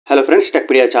Hello friends,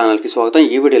 Techpedia ఛానల్కి స్వాగతం.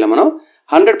 ఈ వీడియోలో మనం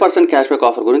 100% క్యాష్ బ్యాక్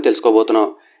ఆఫర్ గురించి తెలుసుకోబోతున్నాం.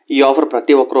 ఈ ఆఫర్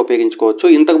ప్రతి ఒక్కరూ ఉపయోగించుకోవచ్చు.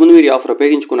 ఇంతకుముందు మీరు ఈ ఆఫర్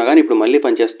ఉపయోగించుకున్నా కానీ ఇప్పుడు మళ్ళీ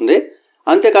పనిచేస్తుంది.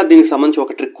 అంతేకాదు దీనికి సంబంధించి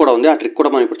ఒక ట్రిక్ కూడా ఉంది. ఆ ట్రిక్ కూడా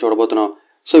మనం ఇప్పుడు చూడబోతున్నాం.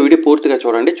 సో వీడియో పూర్తిగా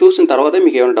చూడండి. చూసిన తర్వాత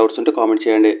మీకు ఏమైనా డౌట్స్ ఉంటే కామెంట్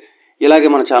చేయండి.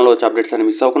 ఇలాగే మన ఛానల్లో వచ్చే అప్డేట్స్ అని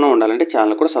మిస్ అవ్వకుండా ఉండాలంటే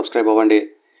ఛానల్ కూడా సబ్స్క్రైబ్ అవ్వండి.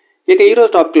 ఇక ఈ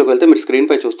రోజు టాపిక్లోకి వెళ్తే మీరు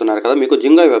స్క్రీన్పై చూస్తున్నారు కదా, మీకు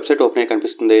జింగోయ్ వెబ్సైట్ ఓపెన్ అయ్యి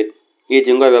కనిపిస్తుంది. ఈ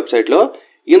జింగోయ్ వెబ్సైట్లో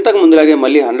ఇంతకు ముందులాగే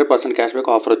మళ్ళీ 100% క్యాష్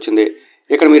బ్యాక్ ఆఫర్ వచ్చింది.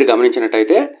 ఇక్కడ మీరు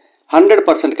గమనించినట్టయితే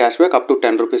 100% cash back up to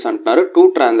 10 rupees అంటున్నారు. 2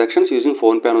 ట్రాన్సాక్షన్స్ యూజింగ్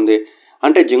ఫోన్పే అని ఉంది.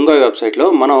 అంటే జింగోయ్ వెబ్సైట్లో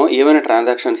మనం ఏమైనా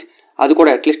ట్రాన్సాక్షన్స్ అది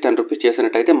కూడా అట్లీస్ట్ 10 రూపీస్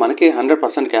చేసినట్టయితే మనకి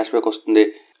 100% క్యాష్ బ్యాక్ వస్తుంది.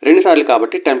 2 సార్లు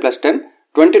కాబట్టి 10 + 10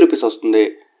 20 రూపీస్ వస్తుంది.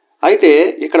 అయితే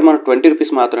ఇక్కడ మనం 20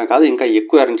 రూపీస్ మాత్రమే కాదు, ఇంకా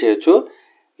ఎక్కువ ఎర్న్ చేయొచ్చు.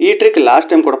 ఈ ట్రిక్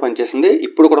లాస్ట్ టైం కూడా పనిచేసింది,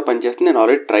 ఇప్పుడు కూడా పనిచేస్తుంది. నేను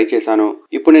ఆల్రెడీ ట్రై చేశాను.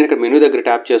 ఇప్పుడు నేను ఇక్కడ మెనూ దగ్గర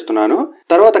ట్యాప్ చేస్తున్నాను.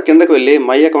 తర్వాత కిందకి వెళ్ళి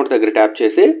మై అకౌంట్ దగ్గర ట్యాప్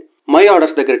చేసి మై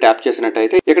ఆర్డర్స్ దగ్గర ట్యాప్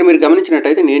చేసినట్టయితే ఇక్కడ మీరు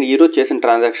గమనించినట్టయితే నేను ఈ రోజు చేసిన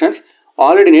ట్రాన్సాక్షన్స్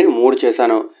ఆల్రెడీ నేను 3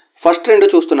 చేశాను. ఫస్ట్ 2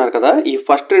 చూస్తున్నారు కదా, ఈ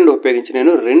ఫస్ట్ 2 ఉపయోగించి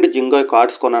నేను 2 జింగోయ్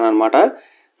కార్డ్స్ కొన్నాను అనమాట.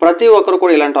 ప్రతి ఒక్కరు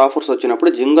కూడా ఇలాంటి ఆఫర్స్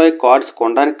వచ్చినప్పుడు జింగోయ్ కార్డ్స్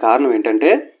కొనడానికి కారణం ఏంటంటే,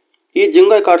 ఈ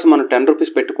జింగోయ్ కార్డ్స్ మనం 10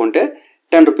 రూపీస్ పెట్టుకుంటే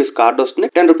 10 రూపీస్ కార్డ్ వస్తుంది.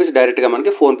 10 రూపీస్ డైరెక్ట్గా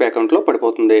మనకి ఫోన్పే అకౌంట్లో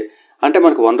పడిపోతుంది. అంటే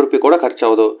మనకు 1 రూపీ కూడా ఖర్చు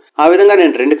అవ్వదు. ఆ విధంగా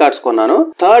నేను 2 కార్డ్స్ కొన్నాను.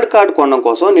 థర్డ్ కార్డ్ కొనడం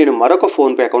కోసం నేను మరొక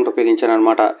ఫోన్పే అకౌంట్ ఉపయోగించాను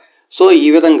అనమాట. సో ఈ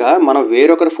విధంగా మనం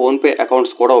వేరొకరి ఫోన్పే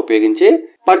అకౌంట్స్ కూడా ఉపయోగించి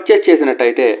పర్చేస్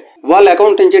చేసినట్టయితే వాళ్ళ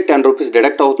అకౌంట్ నుంచి 10 రూపీస్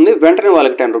డిడక్ట్ అవుతుంది. వెంటనే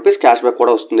వాళ్ళకి 10 రూపీస్ క్యాష్ బ్యాక్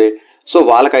కూడా వస్తుంది. సో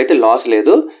వాళ్ళకైతే లాస్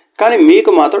లేదు, కానీ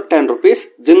మీకు మాత్రం 10 రూపీస్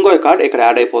జింగోయ్ కార్డ్ ఇక్కడ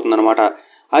యాడ్ అయిపోతుంది అనమాట.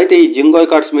 అయితే ఈ జింగోయ్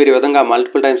కార్డ్స్ మీరు ఈ విధంగా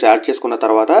మల్టిపుల్ టైమ్స్ యాడ్ చేసుకున్న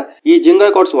తర్వాత ఈ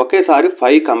జింగోయ్ కార్డ్స్ ఒకేసారి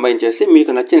 5 కంబైన్ చేసి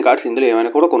మీకు నచ్చిన కార్డ్స్ ఇందులో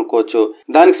ఏమైనా కూడా కొనుక్కోవచ్చు.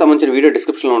 దానికి సంబంధించిన వీడియో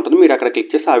డిస్క్రిప్షన్లో ఉంటుంది, మీరు అక్కడ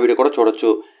క్లిక్ చేసి ఆ వీడియో కూడా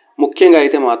చూడొచ్చు. ముఖ్యంగా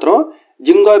అయితే మాత్రం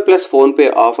జింగోయ్ plus PhonePe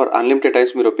offer unlimited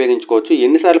times మీరు ఉపయోగించుకోవచ్చు.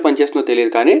 ఎన్నిసార్లు పనిచేస్తుందో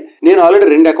తెలియదు, కానీ నేను ఆల్రెడీ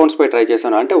 2 అకౌంట్స్ పై ట్రై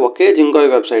చేశాను. అంటే ఒకే జింగోయ్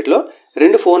వెబ్సైట్లో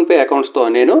 2 ఫోన్పే అకౌంట్స్తో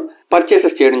నేను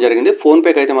పర్చేసెస్ చేయడం జరిగింది.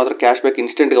 ఫోన్పేకి అయితే మాత్రం క్యాష్ బ్యాక్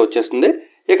ఇన్స్టెంట్గా వచ్చేస్తుంది.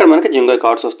 ఇక్కడ మనకి జింగోయ్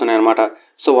కార్డ్స్ వస్తున్నాయి అనమాట.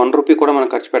 సో 1 రూపీ కూడా మనం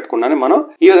ఖర్చు పెట్టకుండానే మనం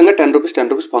ఈ విధంగా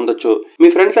 10 రూపీస్ పొందొచ్చు. మీ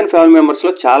ఫ్రెండ్స్ అండ్ ఫ్యామిలీ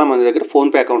మెంబర్స్లో చాలా మంది దగ్గర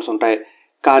ఫోన్పే అకౌంట్స్ ఉంటాయి,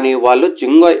 కానీ వాళ్ళు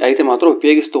జింగోయ్ అయితే మాత్రం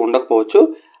ఉపయోగిస్తూ ఉండకపోవచ్చు.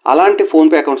 అలాంటి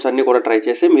ఫోన్పే అకౌంట్స్ అన్ని కూడా ట్రై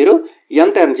చేసి మీరు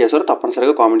ఎంత ఎర్న్ చేశారో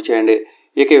తప్పనిసరిగా కామెంట్ చేయండి.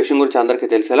 ఈ విషయం గురించి అందరికీ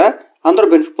తెలిసేలా, అందరూ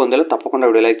బెనిఫిట్ పొందేలా తప్పకుండా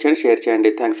వీడియో లైక్ చేయండి, షేర్ చేయండి.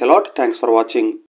 Thanks a lot. Thanks for watching.